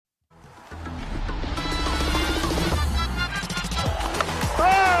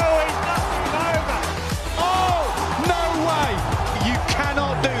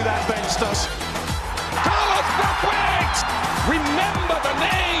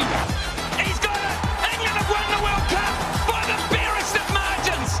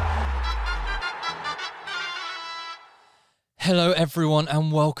Hello everyone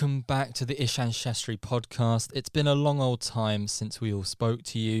and welcome back to the Ishan Shastri podcast. It's been a long old time since we all spoke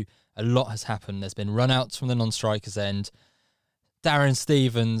to you. A lot has happened. There's been run-outs from the non-strikers end. Darren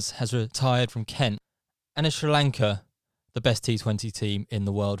Stevens has retired from Kent. And is Sri Lanka the best T20 team in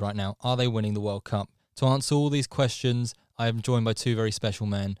the world right now? Are they winning the World Cup? To answer all these questions, I am joined by two very special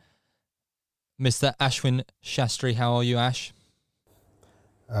men. Mr. Ashwin Shastri, how are you, Ash?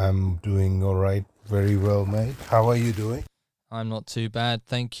 I'm doing all right. Very well, mate. How are you doing? I'm not too bad,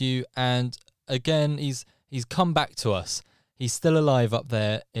 thank you. And again, he's come back to us. He's still alive up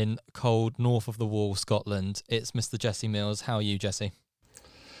there in cold north of the wall, Scotland. It's Mr. Jesse Mills. How are you, Jesse?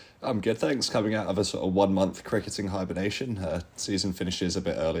 I'm good, thanks. Coming out of a sort of 1 month cricketing hibernation. Season finishes a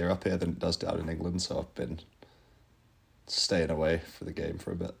bit earlier up here than it does down in England, so I've been staying away for the game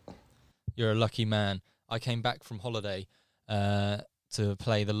for a bit. You're a lucky man. I came back from holiday to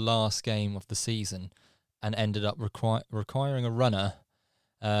play the last game of the season and ended up requiring a runner,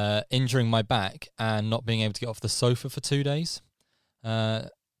 injuring my back and not being able to get off the sofa for 2 days. So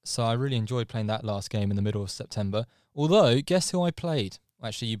I really enjoyed playing that last game in the middle of September. Although, guess who I played?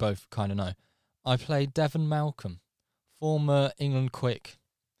 Actually, you both kind of know. I played Devon Malcolm, former England quick.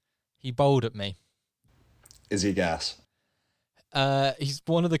 He bowled at me. Is he gas? He's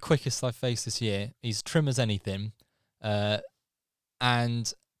one of the quickest I've faced this year. He's trim as anything. And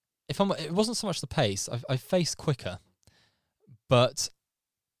it wasn't so much the pace. I faced quicker, but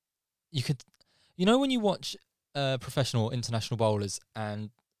when you watch professional international bowlers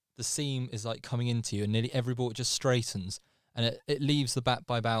and the seam is like coming into you and nearly every ball just straightens and it leaves the bat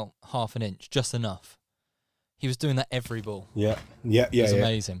by about half an inch, just enough. He was doing that every ball. Yeah. It was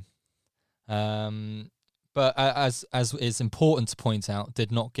amazing. But as is important to point out,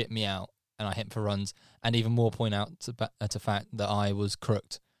 did not get me out and I hit for runs, and even more point out to the fact that I was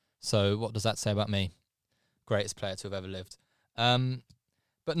crooked. So what does that say about me? Greatest player to have ever lived.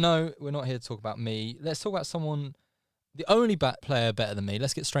 But no, we're not here to talk about me. Let's talk about someone, the only player better than me.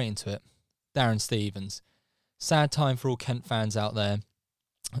 Let's get straight into it. Darren Stevens. Sad time for all Kent fans out there.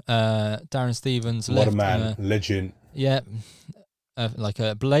 Darren Stevens What left. a man. Legend. Yeah. Like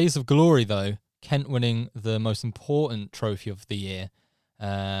a blaze of glory, though. Kent winning the most important trophy of the year.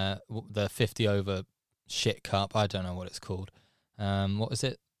 The 50-over shit cup. I don't know what it's called. What is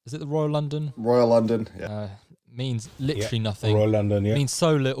it? Is it the Royal London? Royal London, yeah. Means literally nothing. Royal London, yeah. Means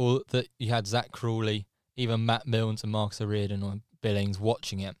so little that you had Zach Crawley, even Matt Milnes and Marcus O'Riordan or Billings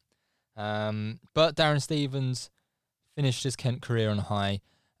watching it. But Darren Stevens finished his Kent career on a high.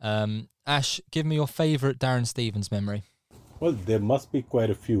 Ash, give me your favourite Darren Stevens memory. Well, there must be quite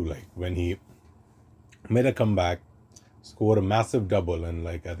a few, like when he made a comeback, scored a massive double, and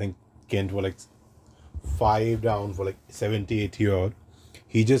I think Kent were 5 down for 70, 80 odd.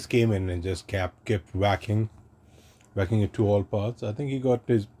 He just came in and just kept whacking it to all parts. I think he got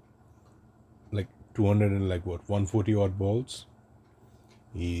his 200 and 140 odd balls.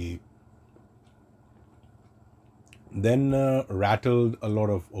 He then rattled a lot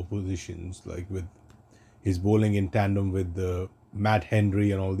of oppositions, with his bowling in tandem with Matt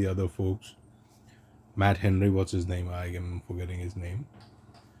Henry and all the other folks. Matt Henry, what's his name? I am forgetting his name.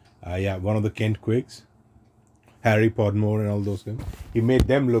 One of the Kent quicks. Harry Podmore and all those guys. He made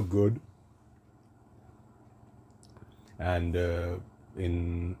them look good. And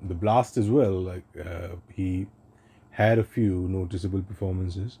in the Blast as well, he had a few noticeable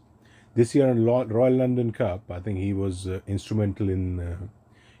performances. This year in Royal London Cup, I think he was instrumental in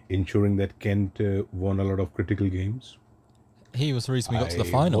ensuring that Kent won a lot of critical games. He was the reason we got to the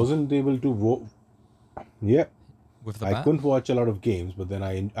final. I wasn't able to with the bat. I couldn't watch a lot of games, but then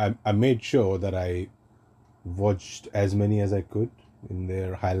I made sure that I watched as many as I could in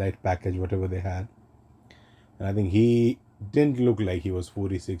their highlight package, whatever they had. And I think he didn't look like he was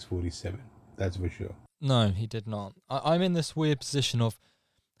 46, 47. That's for sure. No, he did not. I'm in this weird position of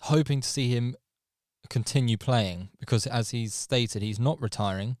hoping to see him continue playing because, as he's stated, he's not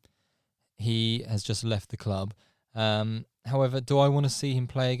retiring. He has just left the club. However, do I want to see him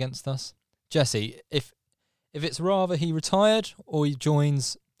play against us? Jesse, if it's rather he retired or he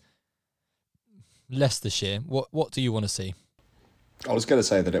joins Leicestershire, what do you want to see? I was going to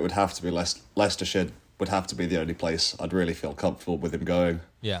say that it would have to be Leicestershire would have to be the only place I'd really feel comfortable with him going.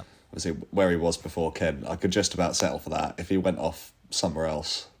 Yeah. Obviously, where he was before Kent, I could just about settle for that. If he went off somewhere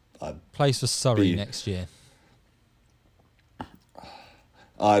else, I'd place for Surrey next year.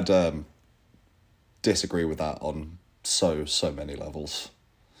 I'd disagree with that on so many levels.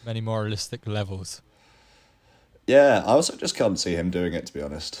 Many moralistic levels. Yeah, I also just can't see him doing it, to be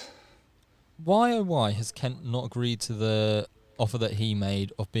honest. Why has Kent not agreed to the offer that he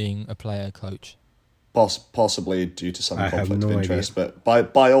made of being a player coach? possibly due to some I have conflict no of interest. But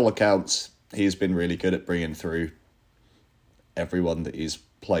by all accounts, he's been really good at bringing through everyone that he's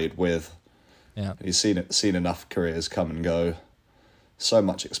played with. Yeah, He's seen enough careers come and go. So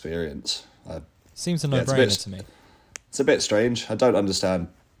much experience. seems a no-brainer to me. It's a bit strange. I don't understand.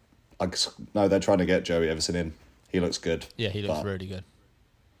 I know they're trying to get Joey Everson in. He looks good. Yeah, he looks really good.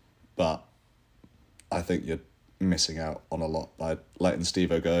 But I think you're missing out on a lot by letting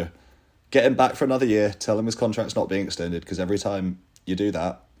Steve-O go. Get him back for another year. Tell him his contract's not being extended, because every time you do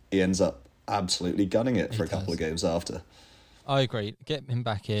that, he ends up absolutely gunning it for a couple of games after. I agree. Get him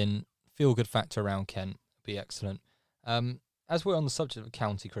back in. Feel good factor around Kent. Be excellent. As we're on the subject of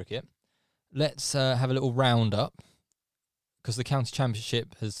county cricket, let's have a little roundup, because the county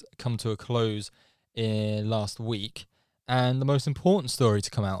championship has come to a close last week, and the most important story to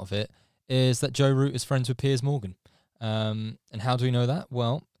come out of it is that Joe Root is friends with Piers Morgan. And how do we know that?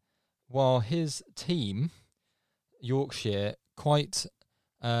 Well, while his team, Yorkshire, quite,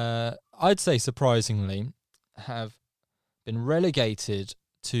 I'd say surprisingly, have been relegated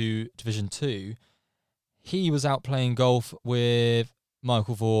to Division 2, he was out playing golf with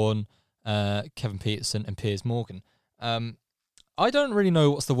Michael Vaughan, Kevin Peterson and Piers Morgan. I don't really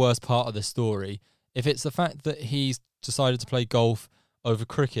know what's the worst part of this story, if it's the fact that he's decided to play golf over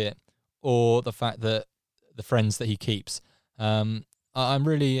cricket, or the fact that the friends that he keeps. I'm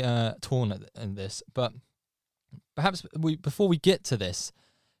really torn in this, but perhaps before we get to this,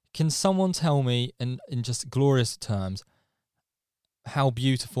 can someone tell me in just glorious terms how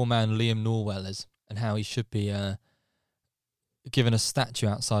beautiful man Liam Norwell is, and how he should be given a statue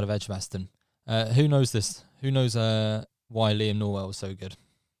outside of Edgbaston? Who knows this? Who knows why Liam Norwell was so good?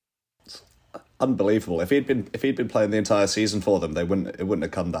 Unbelievable. If he'd been playing the entire season for them, it wouldn't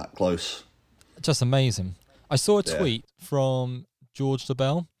have come that close. Just amazing. I saw a tweet from George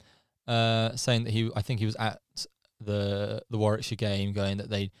LaBelle saying that I think he was at the Warwickshire game, going that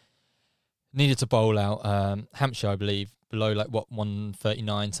they needed to bowl out Hampshire, I believe, below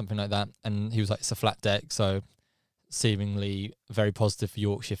 139, something like that, and he was like, it's a flat deck, so seemingly very positive for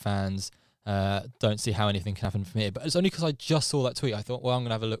Yorkshire fans. Don't see how anything can happen from here. But it's only because I just saw that tweet. I thought, well, I'm going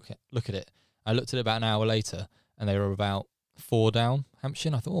to have a look at it. I looked at it about an hour later, and they were about 4 down, Hampshire,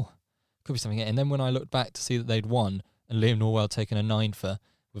 and I thought, oh, could be something here. And then when I looked back to see that they'd won, and Liam Norwell taken a 9 for,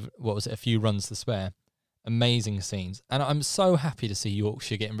 with, what was it, a few runs to spare, amazing scenes. And I'm so happy to see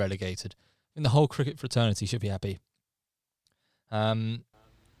Yorkshire getting relegated. I think the whole cricket fraternity should be happy. But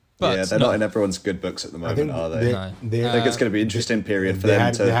yeah, they're not in everyone's good books at the moment, are they? No. I think it's going to be an interesting period for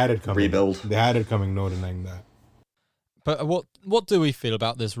them to rebuild. They had it coming, no denying that. But what do we feel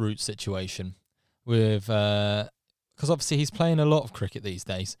about this Root situation? With because obviously he's playing a lot of cricket these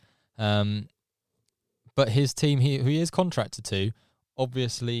days, but his team, who he is contracted to,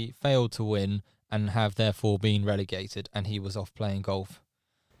 obviously failed to win and have therefore been relegated, and he was off playing golf.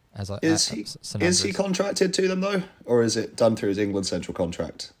 Is he contracted to them though, or is it done through his England Central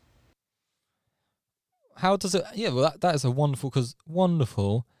contract? How does it? Yeah, well, that is a wonderful question.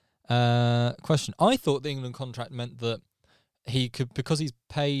 I thought the England contract meant that he could, because he's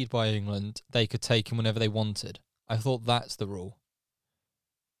paid by England, they could take him whenever they wanted. I thought that's the rule,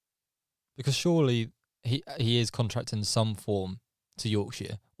 because surely he is contracted in some form to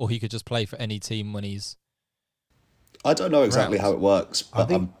Yorkshire, or he could just play for any team when he's. I don't know exactly how it works,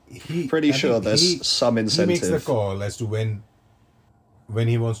 but I'm pretty sure there's some incentive. He makes the call as to when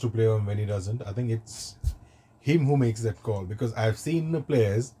he wants to play and when he doesn't. I think it's him who makes that call, because I've seen the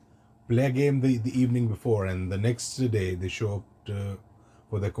players play a game the evening before, and the next day they show up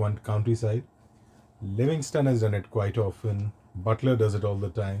for the county side. Livingston has done it quite often. Butler does it all the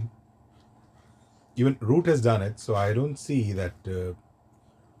time. Even Root has done it, so I don't see that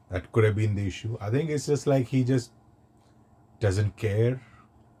that could have been the issue. I think it's just like he just doesn't care,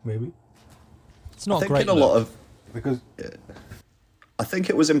 maybe. It's not I think great in a lot of because I think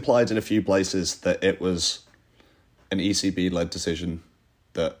it was implied in a few places that it was an ECB-led decision,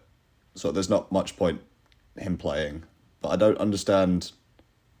 that so there's not much point him playing, but I don't understand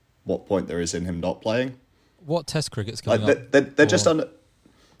what point there is in him not playing. What Test cricket's coming up? They're just on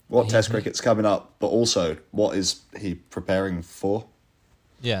what Test cricket's coming up, but also what is he preparing for?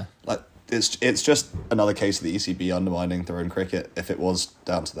 Yeah, like it's just another case of the ECB undermining their own cricket. If it was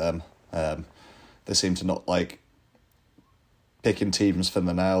down to them, they seem to not like picking teams for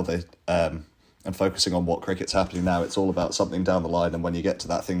the now. They and focusing on what cricket's happening now. It's all about something down the line, and when you get to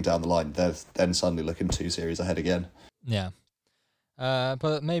that thing down the line, they're then suddenly looking 2 series ahead again. Yeah.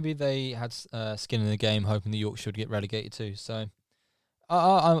 But maybe they had skin in the game, hoping the Yorkshire would get relegated too. So,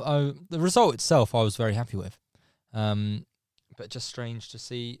 the result itself, I was very happy with. But but just strange to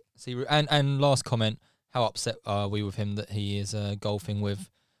see. And last comment: how upset are we with him that he is golfing with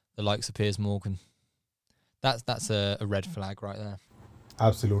the likes of Piers Morgan? That's a red flag right there.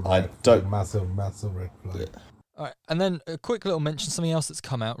 Absolutely, massive red flag. Yeah. All right, and then a quick little mention, something else that's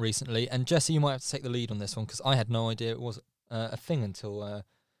come out recently, and Jesse, you might have to take the lead on this one because I had no idea it was a thing until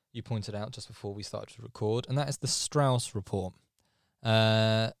you pointed out just before we started to record, and that is the Strauss report.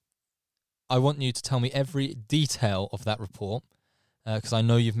 I want you to tell me every detail of that report because I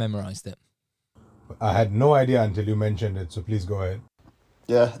know you've memorised it. I had no idea until you mentioned it, so please go ahead.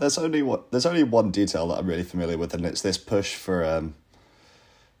 Yeah, there's only one detail that I'm really familiar with, and it's this push for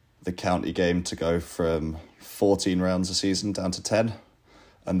the county game to go from 14 rounds a season down to 10.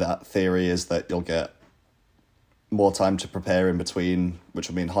 And that theory is that you'll get more time to prepare in between, which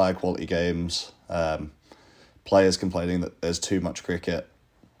will mean higher quality games, players complaining that there's too much cricket,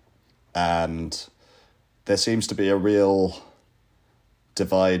 and there seems to be a real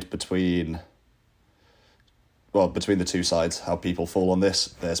divide between the two sides, how people fall on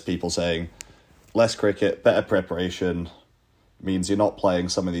this. There's people saying less cricket, better preparation, means you're not playing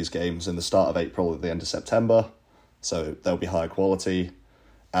some of these games in the start of April or the end of September, so they'll be higher quality.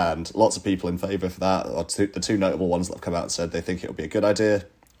 And lots of people in favour for that. The two notable ones that have come out and said they think it'll be a good idea,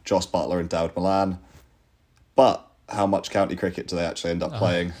 Joss Butler and Dawud Malan. But how much county cricket do they actually end up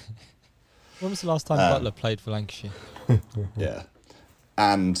playing? When was the last time Butler played for Lancashire? Yeah.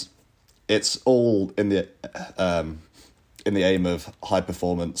 And it's all in the aim of high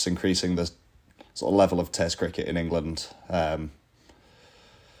performance, increasing the sort of level of Test cricket in England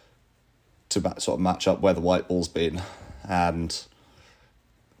to sort of match up where the white ball's been. And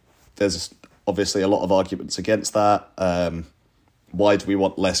there's obviously a lot of arguments against that. Why do we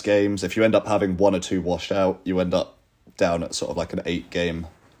want less games? If you end up having one or two washed out, you end up down at sort of like an 8-game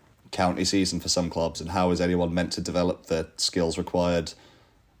county season for some clubs. And how is anyone meant to develop the skills required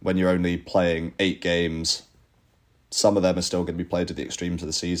when you're only playing 8 games? Some of them are still going to be played at the extremes of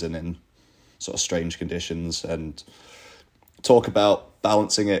the season in sort of strange conditions, and talk about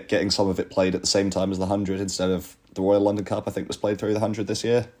balancing it, getting some of it played at the same time as the 100 instead of the Royal London Cup, I think was played through the 100 this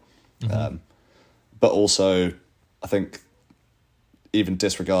year. Mm-hmm. But also, I think even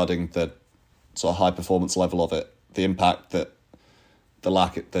disregarding the sort of high performance level of it, the impact that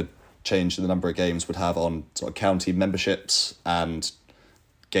the change in the number of games would have on sort of county memberships and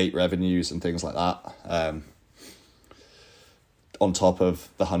gate revenues and things like that. On top of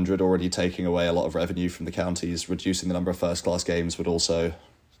the 100 already taking away a lot of revenue from the counties, reducing the number of first-class games would also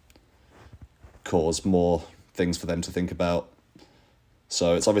cause more things for them to think about.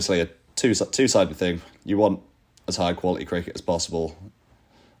 So it's obviously a two-sided thing. You want as high quality cricket as possible,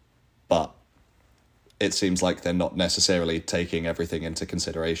 but it seems like they're not necessarily taking everything into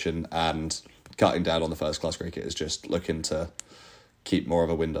consideration, and cutting down on the first-class cricket is just looking to keep more of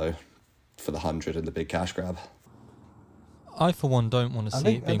a window for the 100 and the big cash grab. I, for one, don't want to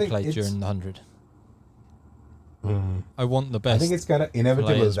see it being played during the 100. I want the best. I think it's kind of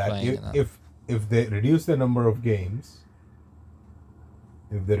inevitable that if they reduce the number of games,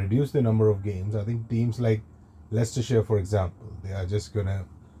 I think teams like Leicestershire, for example, they are just going to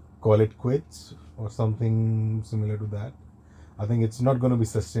call it quits or something similar to that. I think it's not going to be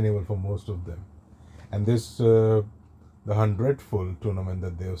sustainable for most of them. And this, the 100 full tournament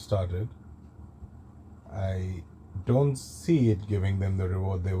that they have started, I don't see it giving them the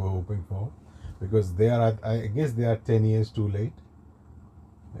reward they were hoping for, because I guess they are 10 years too late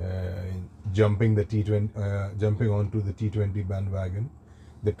jumping onto the T20 bandwagon.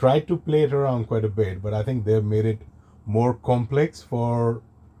 They tried to play it around quite a bit, but I think they've made it more complex for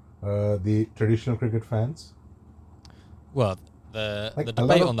the traditional cricket fans. Well, the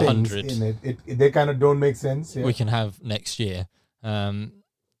debate on the 100 in it they kind of don't make sense. Yeah. We can have next year,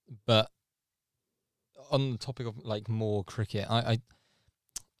 but on the topic of like more cricket, I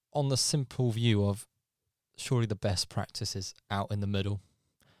on the simple view of surely the best practice is out in the middle.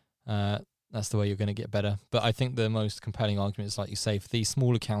 That's the way you're going to get better. But I think the most compelling argument is, like you say, for these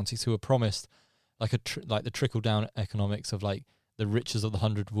smaller counties who are promised like like the trickle down economics of like the riches of the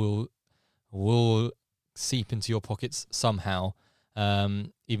 100 will seep into your pockets somehow,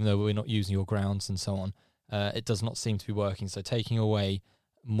 even though we're not using your grounds and so on. It does not seem to be working. So taking away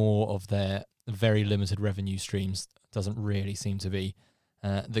more of their very limited revenue streams doesn't really seem to be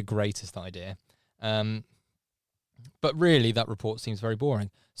the greatest idea. But really, that report seems very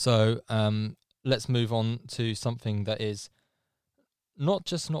boring. So let's move on to something that is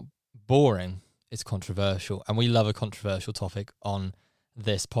not boring, it's controversial. And we love a controversial topic on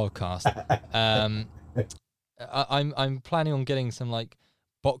this podcast. I'm planning on getting some like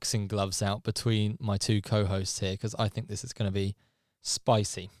boxing gloves out between my two co-hosts here because I think this is going to be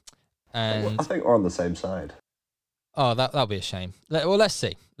spicy. And I think we're on the same side. oh, that'll be a shame. Let's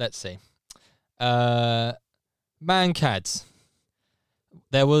see. Mankads.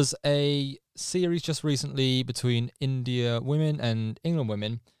 There was a series just recently between India women and England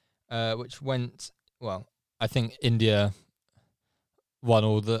women, which went well. I think India won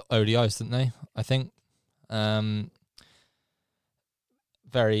all the ODIs, didn't they? I think.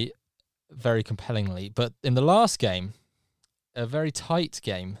 Very, very compellingly. But in the last game, a very tight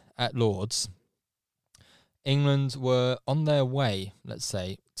game at Lord's, England were on their way, let's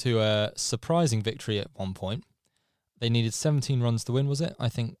say, to a surprising victory at one point. They needed 17 runs to win, was it? I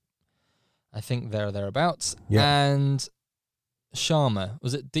think there or thereabouts. Yeah. And Sharma,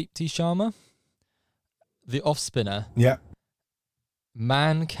 was it Deepti Sharma? The off spinner. Yeah.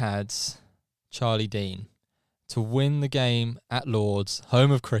 Mankad's Charlie Dean to win the game at Lord's,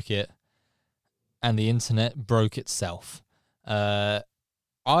 home of cricket, and the internet broke itself. I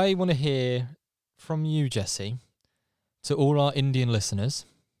want to hear from you, Jesse, to all our Indian listeners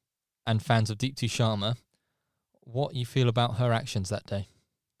and fans of Deepti Sharma, what you feel about her actions that day.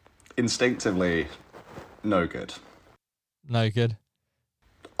 Instinctively, no good. No good?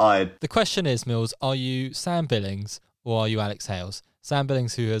 The question is, Mills, are you Sam Billings or are you Alex Hales? Sam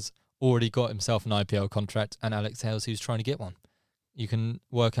Billings, who has already got himself an IPL contract, and Alex Hales, who's trying to get one. You can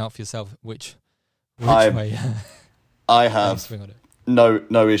work out for yourself which way. I have swing on it.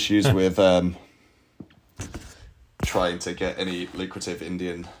 no issues with trying to get any lucrative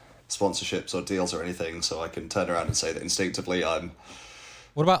Indian sponsorships or deals or anything, so I can turn around and say that instinctively I'm.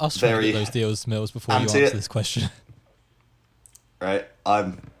 What about us trying to get those deals, Mills, before you answer this question? Right,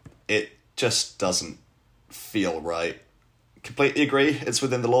 it just doesn't feel right. Completely agree, it's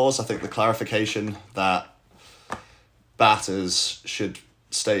within the laws. I think the clarification that batters should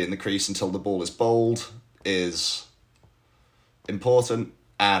stay in the crease until the ball is bowled is important,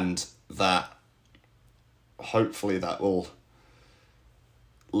 and that hopefully that will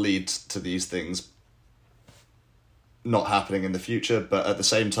lead to these things not happening in the future. But at the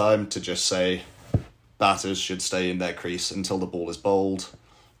same time, to just say batters should stay in their crease until the ball is bowled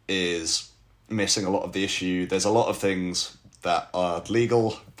is missing a lot of the issue. There's a lot of things that are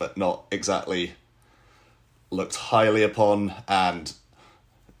legal but not exactly looked highly upon, and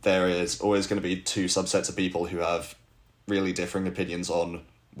there is always going to be two subsets of people who have really differing opinions on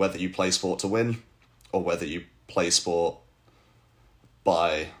whether you play sport to win or whether you play sport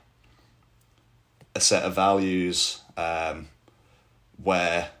by a set of values,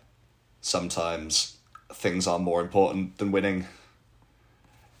 where sometimes things are more important than winning.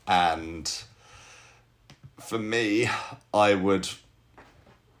 And for me, I would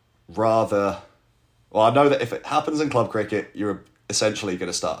rather... Well, I know that if it happens in club cricket, you're essentially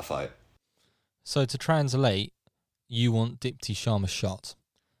going to start a fight. So to translate, you want Deepti Sharma shot.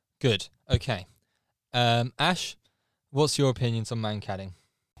 Good. Okay. Ash, what's your opinions on Mankading?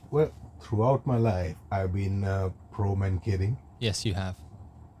 Well, throughout my life, I've been pro Mankading. Yes, you have.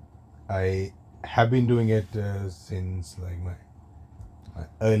 I have been doing it since like my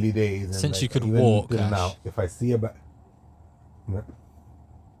early days. And since like, you could even walk, till Ash. now, if I see a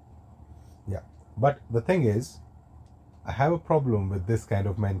yeah. But the thing is, I have a problem with this kind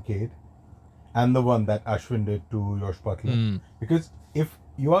of Mankade and the one that Ashwin did to Josh Butler. Because if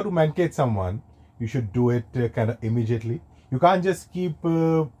you are to Mankade someone, you should do it kind of immediately. You can't just keep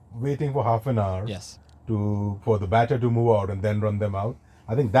waiting for half an hour for the batter to move out and then run them out.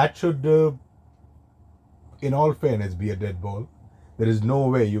 I think that should, in all fairness, be a dead ball. There is no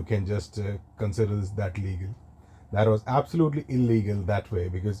way you can just consider this that legal. That was absolutely illegal that way,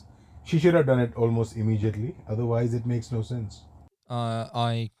 because she should have done it almost immediately. Otherwise, it makes no sense.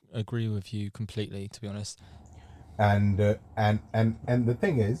 I agree with you completely, to be honest. And the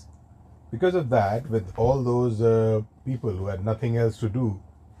thing is, because of that, with all those people who had nothing else to do,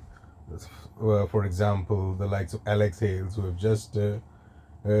 for example, the likes of Alex Hales, who have just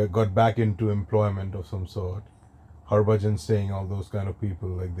got back into employment of some sort, Harbhajan Singh, all those kind of people,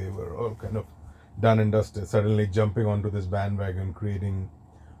 like they were all kind of done and dusted, suddenly jumping onto this bandwagon, creating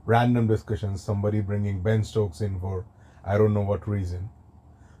random discussions, somebody bringing Ben Stokes in for I don't know what reason.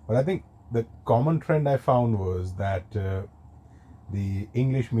 But I think the common trend I found was that the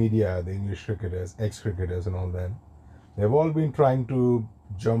English media, the English cricketers, ex-cricketers and all that, they've all been trying to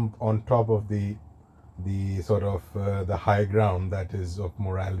jump on top of the sort of the high ground that is of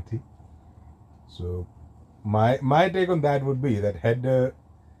morality. So my take on that would be that had the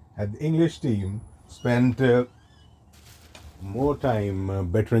English team spent more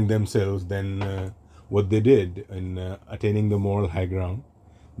time bettering themselves than what they did in attaining the moral high ground,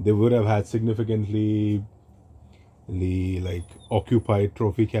 they would have had significantly like occupied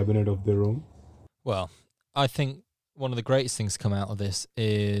trophy cabinet of their own. Well, I think one of the greatest things to come out of this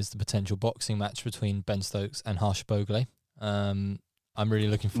is the potential boxing match between Ben Stokes and Harsha Bogle. I'm really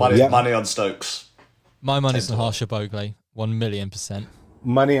looking forward to Money on Stokes. My money's 10 on to 1. Harsha Bogle, 1,000,000%.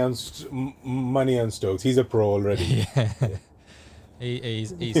 Money on Stokes. He's a pro already. Yeah.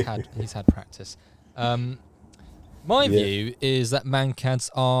 He's had practice. My view is that Mancads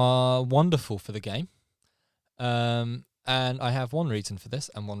are wonderful for the game. And I have one reason for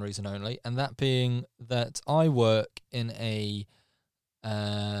this, and one reason only, and that being that I work in a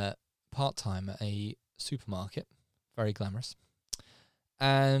part-time at a supermarket, very glamorous,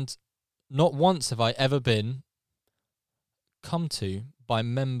 and not once have I ever been come to by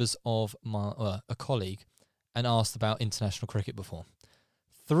members of a colleague and asked about international cricket before.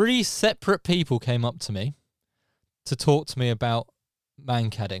 3 separate people came up to me to talk to me about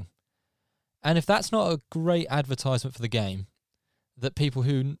Mankading. And if that's not a great advertisement for the game, that people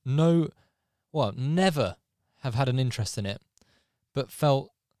who never have had an interest in it, but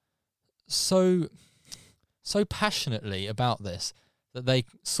felt so passionately about this, that they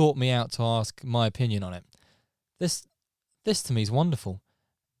sought me out to ask my opinion on it. This to me is wonderful.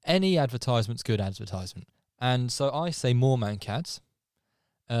 Any advertisement's good advertisement. And so I say more Mancads,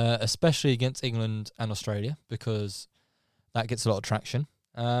 especially against England and Australia, because that gets a lot of traction.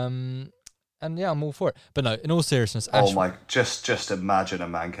 And yeah, I'm all for it. But no, in all seriousness, just imagine a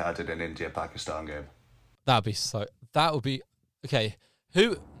Mankad in an India-Pakistan game. That would be okay.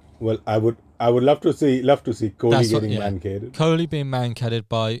 Who? Well, I would love to see Kohli getting Mankaded. Kohli being Mankaded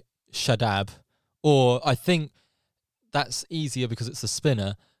by Shadab, or I think that's easier because it's a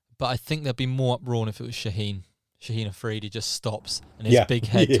spinner. But I think there'd be more uproar if it was Shaheen. Shaheen Afridi just stops and his big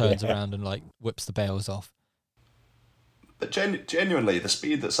head turns around and like whips the bails off. But genuinely, the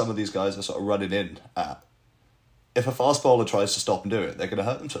speed that some of these guys are sort of running in at, if a fast bowler tries to stop and do it, they're going to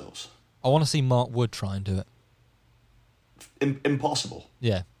hurt themselves. I want to see Mark Wood try and do it. Impossible.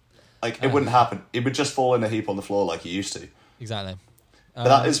 Yeah. Like, it wouldn't happen. It would just fall in a heap on the floor like he used to. Exactly.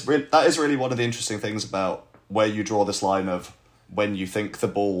 But that is really one of the interesting things about where you draw this line of when you think the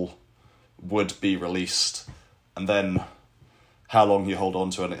ball would be released, and then how long you hold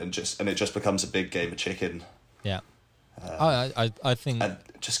on to it, and it just becomes a big game of chicken. Yeah. I think... And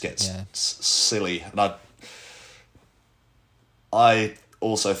it just gets silly. And I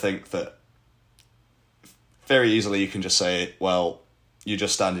also think that very easily you can just say, well, you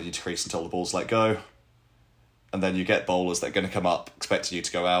just stand in your crease until the ball's let go, and then you get bowlers that are going to come up expecting you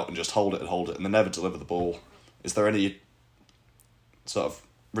to go out and just hold it, and then never deliver the ball. Is there any sort of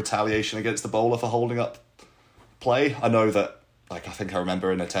retaliation against the bowler for holding up play? I know that, like, I think I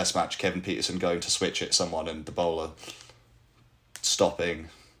remember in a test match, Kevin Peterson going to switch at someone and the bowler stopping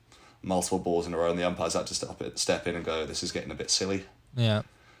multiple balls in a row, and the umpires had to step in and go, this is getting a bit silly. Yeah.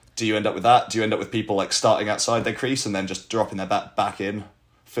 Do you end up with that? Do you end up with people like starting outside their crease and then just dropping their bat back in,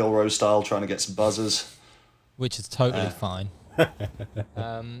 Phil Rose style, trying to get some buzzers? Which is totally fine.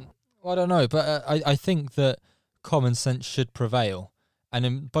 Well, I don't know, but I think that common sense should prevail. And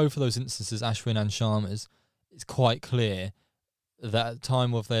in both of those instances, Ashwin and Sharma's, it's quite clear that at the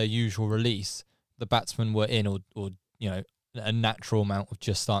time of their usual release, the batsmen were in or a natural amount of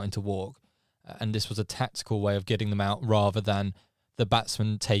just starting to walk. And this was a tactical way of getting them out rather than the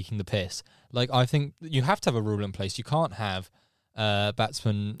batsman taking the piss. Like, I think you have to have a rule in place. You can't have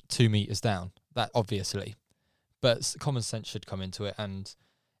batsmen 2 meters down, that obviously. But common sense should come into it, and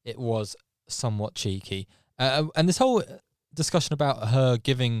it was somewhat cheeky. And this whole discussion about her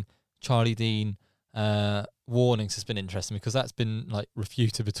giving Charlie Dean warnings has been interesting, because that's been like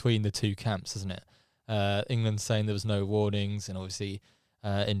refuted between the two camps, hasn't it? England saying there was no warnings, and obviously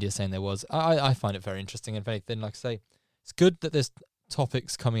India saying there was. I find it very interesting. And if anything, like I say, it's good that there's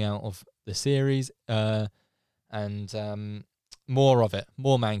topics coming out of the series, and more of it,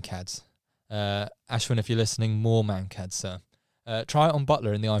 more Mancads. Ashwin, if you're listening, more Mancads, sir. Try it on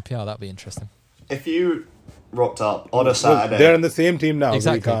Butler in the IPL. That'd be interesting. If you rocked up on a Saturday... they're on the same team now.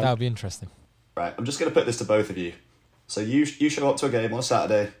 Exactly, so that would be interesting. Right, I'm just going to put this to both of you. So you show up to a game on a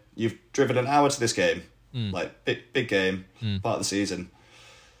Saturday, you've driven an hour to this game, like big game, part of the season.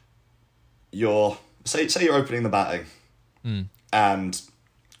 Say you're opening the batting, and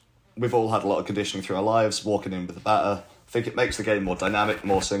we've all had a lot of conditioning through our lives, walking in with the batter. I think it makes the game more dynamic,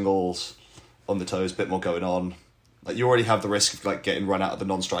 more singles, on the toes, a bit more going on. Like, you already have the risk of like getting run out of the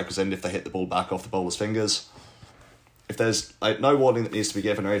non-strikers end if they hit the ball back off the bowler's fingers. If there's like no warning that needs to be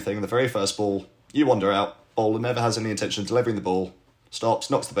given or anything, the very first ball, you wander out, bowler never has any intention of delivering the ball,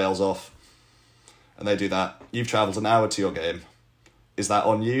 stops, knocks the bails off, and they do that. You've travelled an hour to your game. is that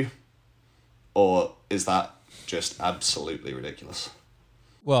on you? Or is that just absolutely ridiculous?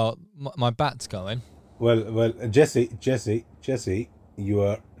 Well, my bat's going. Well, Jesse, you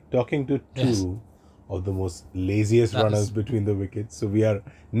are talking to Yes. two of the most laziest That runners is- between the wickets, so we are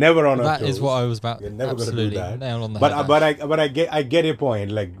never on our That toes. is what I was about. We're never going to do Absolutely that. nail on the But head. I get your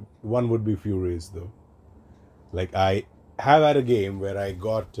point. Like, one would be furious though. Like, I have had a game where I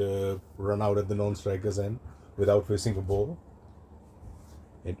got run out at the non-strikers end without facing a ball.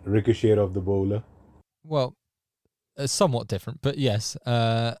 It ricocheted off the bowler. Well, somewhat different, but yes.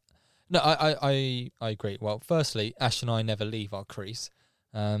 No, I agree. Well, firstly, Ash and I never leave our crease,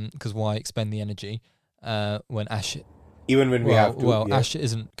 because why expend the energy when Ash? Even when we have to. Well, yeah. Ash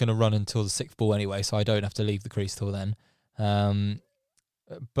isn't going to run until the sixth ball anyway, so I don't have to leave the crease till then.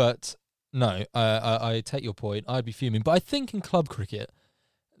 But no, I take your point. I'd be fuming, but I think in club cricket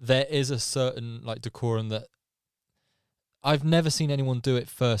there is a certain like decorum that I've never seen anyone do it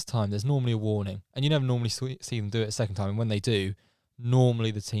first time. There's normally a warning, and you never normally see them do it a second time. And when they do,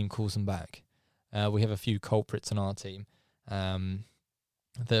 normally the team calls them back. We have a few culprits on our team that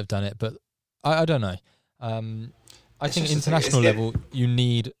have done it, but I don't know. I think international level, you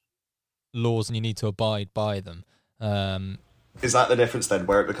need laws and you need to abide by them. Is that the difference then,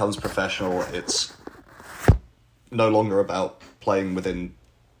 where it becomes professional? It's no longer about playing within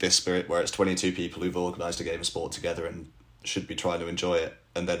this spirit where it's 22 people who've organised a game of sport together and should be trying to enjoy it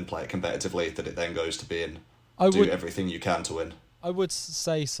and then play it competitively, that it then goes to being do everything you can to win. I would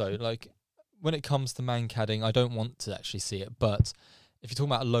say so. Like, when it comes to Mankading, I don't want to actually see it, but if you're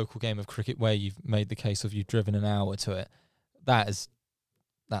talking about a local game of cricket where you've made the case of you've driven an hour to it, that's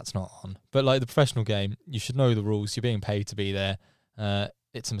not on. But like the professional game, you should know the rules. You're being paid to be there.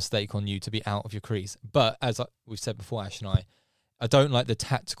 It's a mistake on you to be out of your crease. But as we've said before, Ash and I don't like the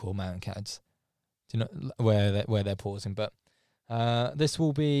tactical mancads. Do you know where they're pausing? But this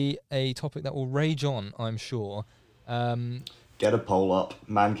will be a topic that will rage on, I'm sure. Get a poll up.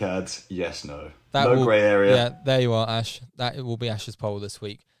 Mancads, yes, no. No grey area. Yeah, there you are, Ash. That will be Ash's poll this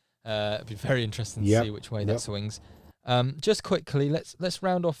week. It'll be very interesting to see which way that swings. Just quickly, let's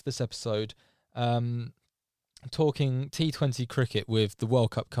round off this episode talking T20 cricket with the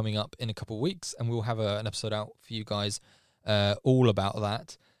World Cup coming up in a couple of weeks, and we'll have an episode out for you guys all about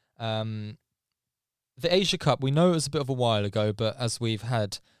that. The Asia Cup, we know it was a bit of a while ago, but as we've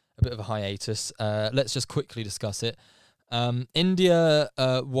had a bit of a hiatus, let's just quickly discuss it. India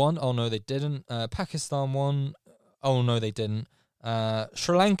won. Oh, no, they didn't. Pakistan won. Oh, no, they didn't.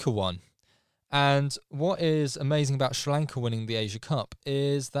 Sri Lanka won. And what is amazing about Sri Lanka winning the Asia Cup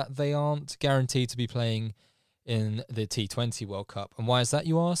is that they aren't guaranteed to be playing in the T20 World Cup. And why is that,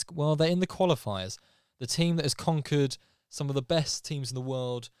 you ask? Well, they're in the qualifiers. The team that has conquered some of the best teams in the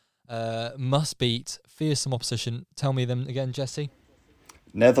world must beat fearsome opposition. Tell me them again, Jesse.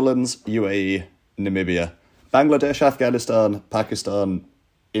 Netherlands, UAE, Namibia, Bangladesh, Afghanistan, Pakistan,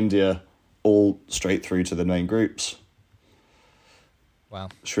 India, all straight through to the main groups. Wow.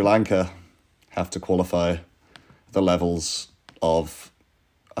 Sri Lanka have to qualify the levels of...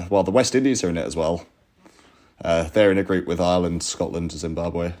 Well, the West Indies are in it as well. They're in a group with Ireland, Scotland,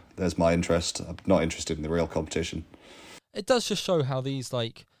 Zimbabwe. There's my interest. I'm not interested in the real competition. It does just show how these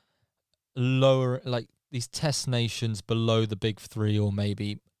lower, these test nations below the big three, or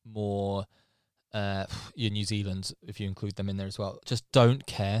maybe more, your New Zealand, if you include them in there as well, just don't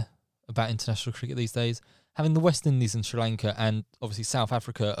care about international cricket these days. Having the West Indies and Sri Lanka and obviously South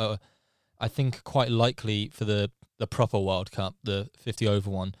Africa are, I think, quite likely for the proper World Cup, the 50 over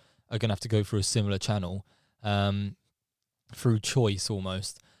one, are going to have to go through a similar channel, through choice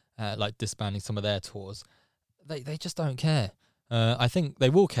almost, like disbanding some of their tours. They just don't care. I think they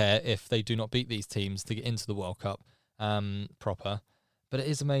will care if they do not beat these teams to get into the World Cup proper. But it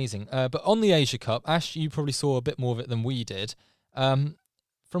is amazing. But on the Asia Cup, Ash, you probably saw a bit more of it than we did.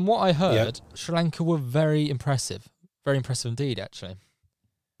 From what I heard, Sri Lanka were very impressive. Very impressive indeed, actually.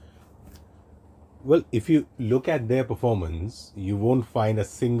 Well, if you look at their performance, you won't find a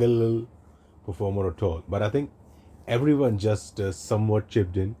single performer at all. But I think everyone just somewhat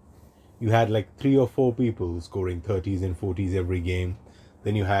chipped in. You had like 3 or 4 people scoring 30s and 40s every game.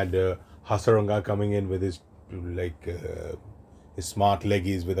 Then you had Hasaranga coming in with his smart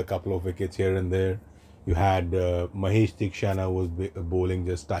leggies with a couple of wickets here and there. You had Mahesh Tikshana was bowling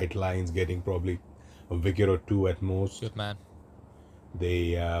just tight lines, getting probably a wicket or 2 at most. Good man.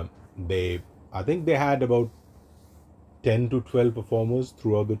 I think they had about 10 to 12 performers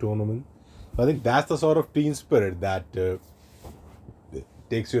throughout the tournament. I think that's the sort of team spirit that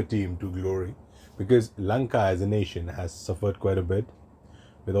takes your team to glory, because Lanka as a nation has suffered quite a bit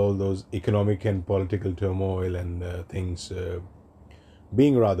with all those economic and political turmoil and things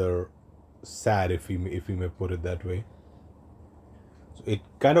being rather sad, if we may put it that way. So it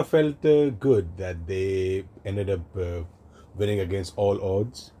kind of felt good that they ended up winning against all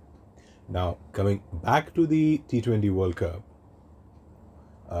odds. Now, coming back to the T20 World Cup,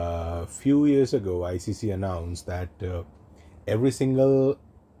 a few years ago, ICC announced that every single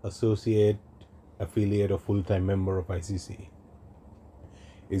associate, affiliate, or full-time member of ICC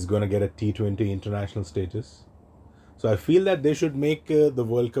is going to get a T20 international status. So I feel that they should make the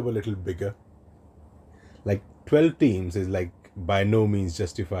World Cup a little bigger. Like 12 teams is like by no means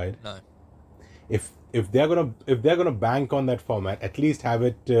justified. No. If they're gonna bank on that format, at least have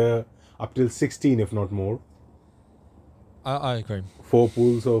it up till 16, if not more. I agree. 4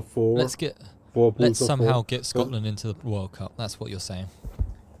 pools of 4. Let's somehow get Scotland into the World Cup. That's what you're saying.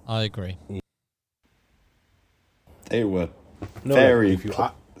 I agree. They were very.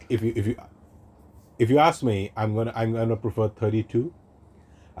 If you ask me, I'm gonna prefer 32.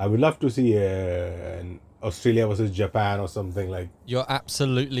 I would love to see an Australia versus Japan or something like. You're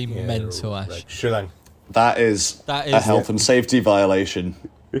absolutely mental, Ash. Like Sri Lanka. That is a health and safety violation.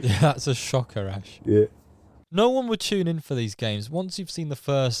 Yeah, that's a shocker, Ash. Yeah. No one would tune in for these games once you've seen the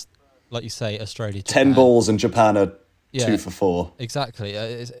first, like you say, Australia. Japan. 10 balls and Japan are 2 for 4. Exactly.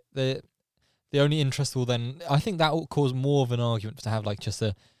 The only interest will then. I think that will cause more of an argument to have like just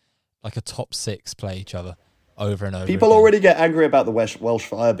a top 6 play each other over and over. People again. already get angry about the Welsh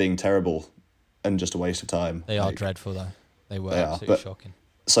Fire being terrible and just a waste of time. They are dreadful though. They were absolutely shocking.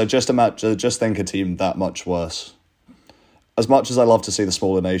 So just think a team that much worse. As much as I love to see the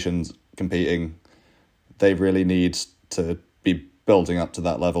smaller nations competing, they really need to be building up to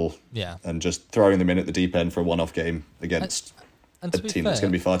that level. Yeah. And just throwing them in at the deep end for a one-off game against a team that's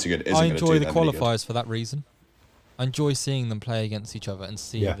going to be far too good. I enjoy the qualifiers for that reason. I enjoy seeing them play against each other and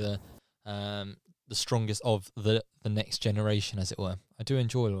see the strongest of the next generation, as it were. I do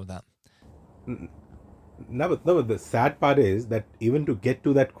enjoy all of that. No, but the sad part is that even to get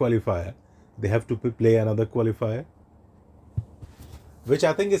to that qualifier, they have to play another qualifier, which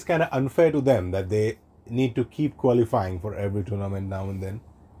I think is kind of unfair to them, that they need to keep qualifying for every tournament now and then.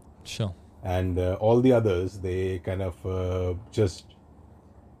 Sure. And all the others, they kind of just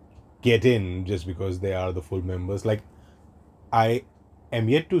get in just because they are the full members. Like, I am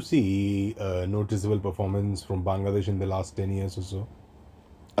yet to see a noticeable performance from Bangladesh in the last 10 years or so.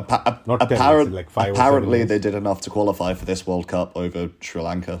 Like 5 apparently they did enough to qualify for this World Cup over Sri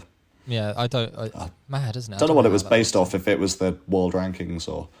Lanka. Yeah, mad, isn't it? I don't know what it was based off, if it was the world rankings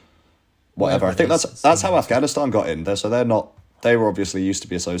or whatever. I think that's how Afghanistan got in there. So they were obviously used to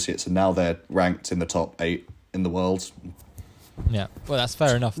be associates, and now they're ranked in the top 8 in the world. Yeah, well, that's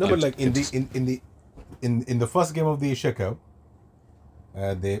fair enough. No, but like in the first game of the Asia Cup,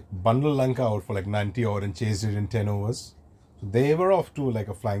 they bundled Lanka out for like 90 odd and chased it in 10 overs. So they were off to like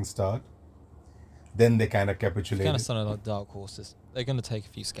a flying start. Then they kind of capitulated. Afghanistan are like dark horses. They're going to take a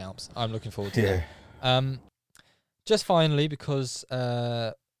few scalps. I'm looking forward to that. Just finally, because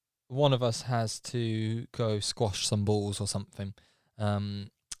one of us has to go squash some balls or something,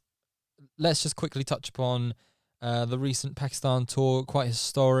 let's just quickly touch upon the recent Pakistan tour. Quite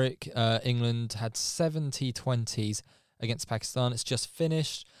historic. England had 70 20s against Pakistan. It's just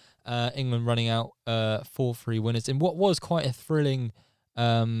finished. England running out 4-3 winners in what was quite a thrilling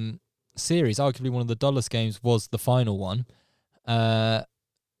series. Arguably one of the dullest games was the final one. I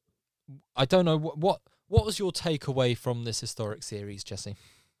don't know what was your takeaway from this historic series, Jesse?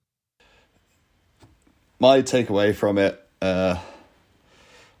 My takeaway from it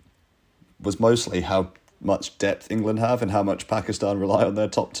was mostly how much depth England have and how much Pakistan rely on their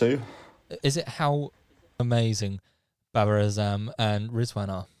top 2. Is it how amazing Babar Azam and Rizwan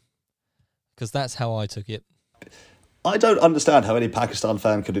are? Because that's how I took it. I don't understand how any Pakistan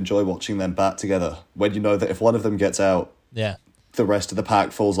fan could enjoy watching them bat together when you know that if one of them gets out, the rest of the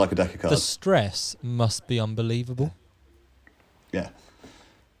pack falls like a deck of cards. The stress must be unbelievable. Yeah.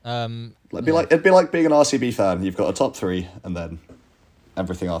 It'd be like being an RCB fan. You've got a top 3, and then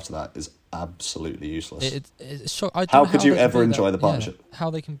everything after that is absolutely useless. How could you ever enjoy the partnership? How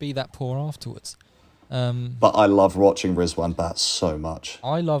they can be that poor afterwards. But I love watching Rizwan bat so much.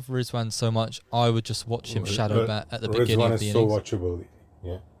 I love Rizwan so much. I would just watch him shadow bat at the beginning of the innings. Rizwan is so watchable.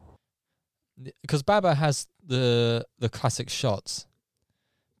 Yeah. Because Baba has the classic shots,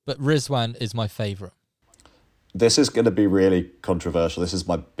 but Rizwan is my favourite. This is going to be really controversial. This is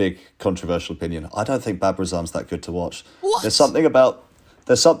my big controversial opinion. I don't think Babar Azam's that good to watch. What? There's something about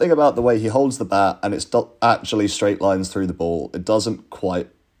the way he holds the bat, and it's not actually straight lines through the ball. It doesn't quite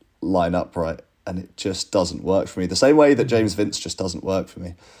line up right, and it just doesn't work for me. The same way that James Vince just doesn't work for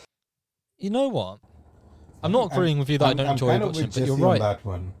me. You know what? I'm not agreeing with you that I don't enjoy kind of watching with it, but you're Jesse on right. that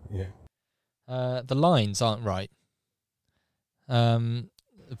one. Yeah. The lines aren't right.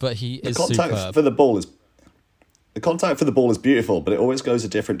 But he The is contact superb. for the ball is beautiful, but it always goes a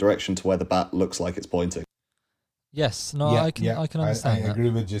different direction to where the bat looks like it's pointing. Yes, no, I can understand I that. agree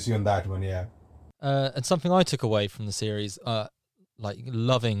with Jesse on that one. Yeah. And something I took away from the series, like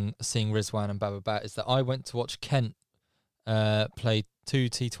loving seeing Rizwan and Bababat, is that I went to watch Kent play 2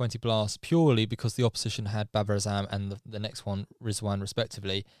 T20 blasts purely because the opposition had Babar Azam and the next one, Rizwan,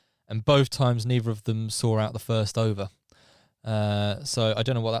 respectively. And both times, neither of them saw out the first over. So I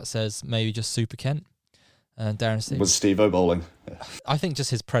don't know what that says. Maybe just Super Kent and Darren Stevens. Was Steve-O bowling? Yeah. I think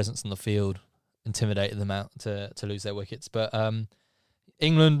just his presence on the field intimidated them out to lose their wickets. But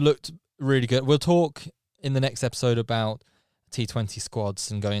England looked really good. We'll talk in the next episode about T20 squads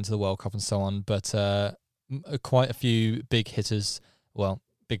and going into the World Cup and so on. But quite a few big hitters, well,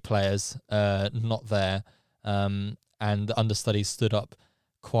 big players, not there. And the understudies stood up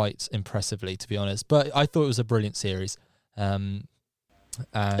quite impressively, to be honest. But I thought it was a brilliant series. And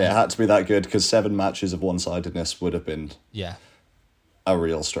it had to be that good because 7 matches of one-sidedness would have been a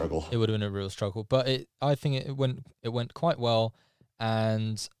real struggle. It would have been a real struggle, but I think it went quite well.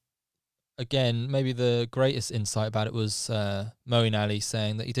 And again, maybe the greatest insight about it was Moeen Ali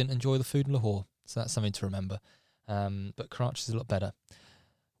saying that he didn't enjoy the food in Lahore, so that's something to remember. But Karachi's a lot better.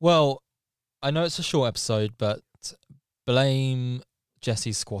 Well, I know it's a short episode, but blame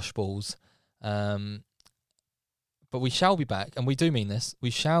Jesse's squash balls. But we shall be back, and we do mean this. We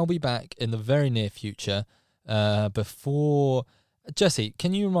shall be back in the very near future. Before Jesse,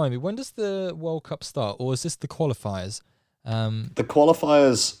 can you remind me, when does the World Cup start, or is this the qualifiers? The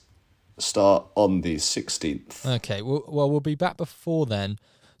qualifiers start on the 16th. Okay, well, we'll be back before then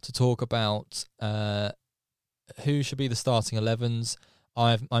to talk about who should be the starting 11s.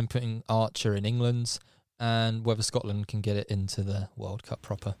 I'm putting Archer in England, and whether Scotland can get it into the World Cup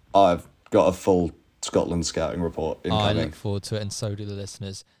proper. I've got a full Scotland scouting report incoming. I look forward to it, and so do the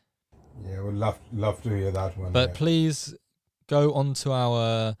listeners. Yeah, we'd love to hear that one. But please go onto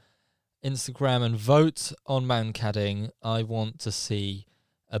our Instagram and vote on Mankading. I want to see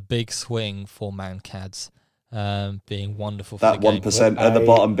a big swing for Mankads being wonderful for that the game. 1% at the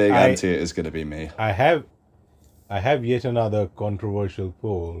bottom being anti it is going to be me. I have yet another controversial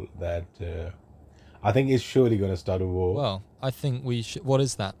poll that I think is surely going to start a war. Well, I think we should. What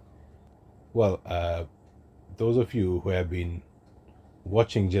is that? Well, those of you who have been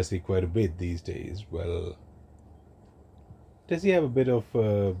watching Jesse quite a bit these days, well, does he have a bit of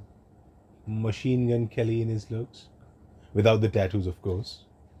Machine Gun Kelly in his looks? Without the tattoos, of course.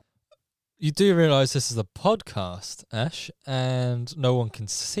 You do realise this is a podcast, Ash, and no one can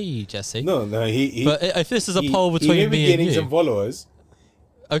see Jesse. No, he. But if this is a poll between he may be me gaining and you, some followers.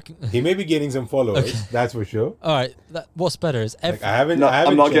 Okay. He may be gaining some followers. Okay. That's for sure. All right. What's better is Like, I haven't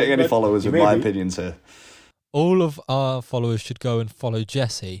I'm not checked, getting any but followers with my opinions here. all of our followers should go and follow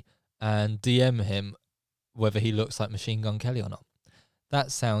Jesse and DM him whether he looks like Machine Gun Kelly or not.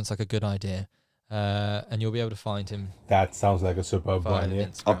 That sounds like a good idea. And you'll be able to find him. That sounds like a superb via one, yeah.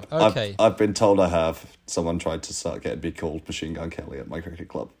 Instagram. Okay. I've been told I have. Someone tried to start getting me called Machine Gun Kelly at my cricket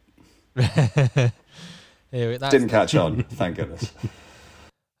club. Didn't catch on, thank goodness.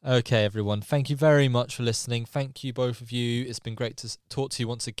 Okay, everyone. Thank you very much for listening. Thank you, both of you. It's been great to talk to you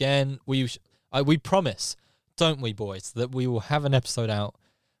once again. We promise, don't we, boys, that we will have an episode out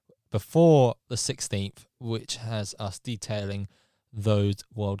before the 16th, which has us detailing those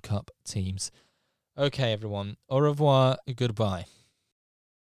World Cup teams. Okay, everyone. Au revoir. Goodbye.